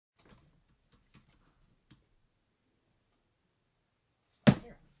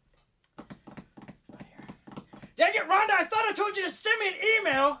Dang it, Rhonda, I thought I told you to send me an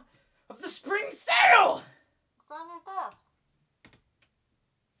email of the spring sale! It's on your desk.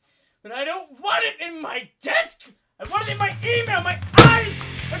 But I don't want it in my desk! I want it in my email! My eyes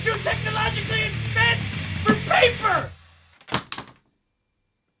are too technologically advanced for paper!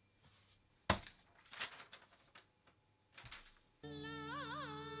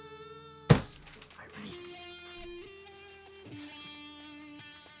 Irene.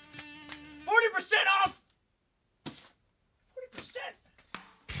 40% off! 40%!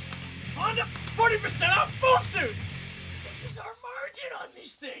 On the 40% off full suits! What is our margin on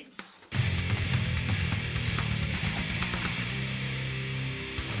these things?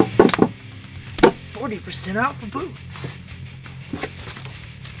 $40% off for boots,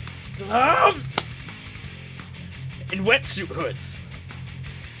 gloves, and wetsuit hoods.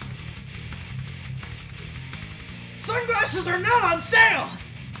 Sunglasses are not on sale.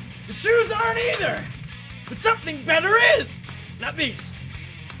 The shoes aren't either. But something better is. Not these.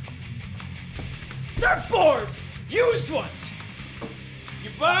 Surfboards, used ones.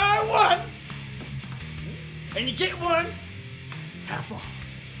 You buy one, and you get one half off.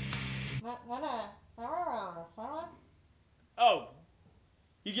 Oh,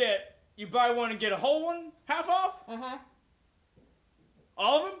 you buy one and get a whole one half off? Uh-huh.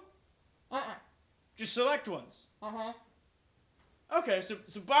 All of them? Uh-uh. Just select ones. Uh-huh. Okay, so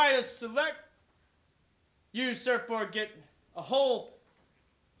buy a select used surfboard, get a whole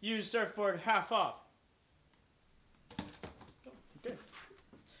used surfboard half off. Okay.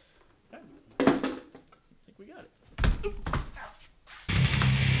 I think we got it.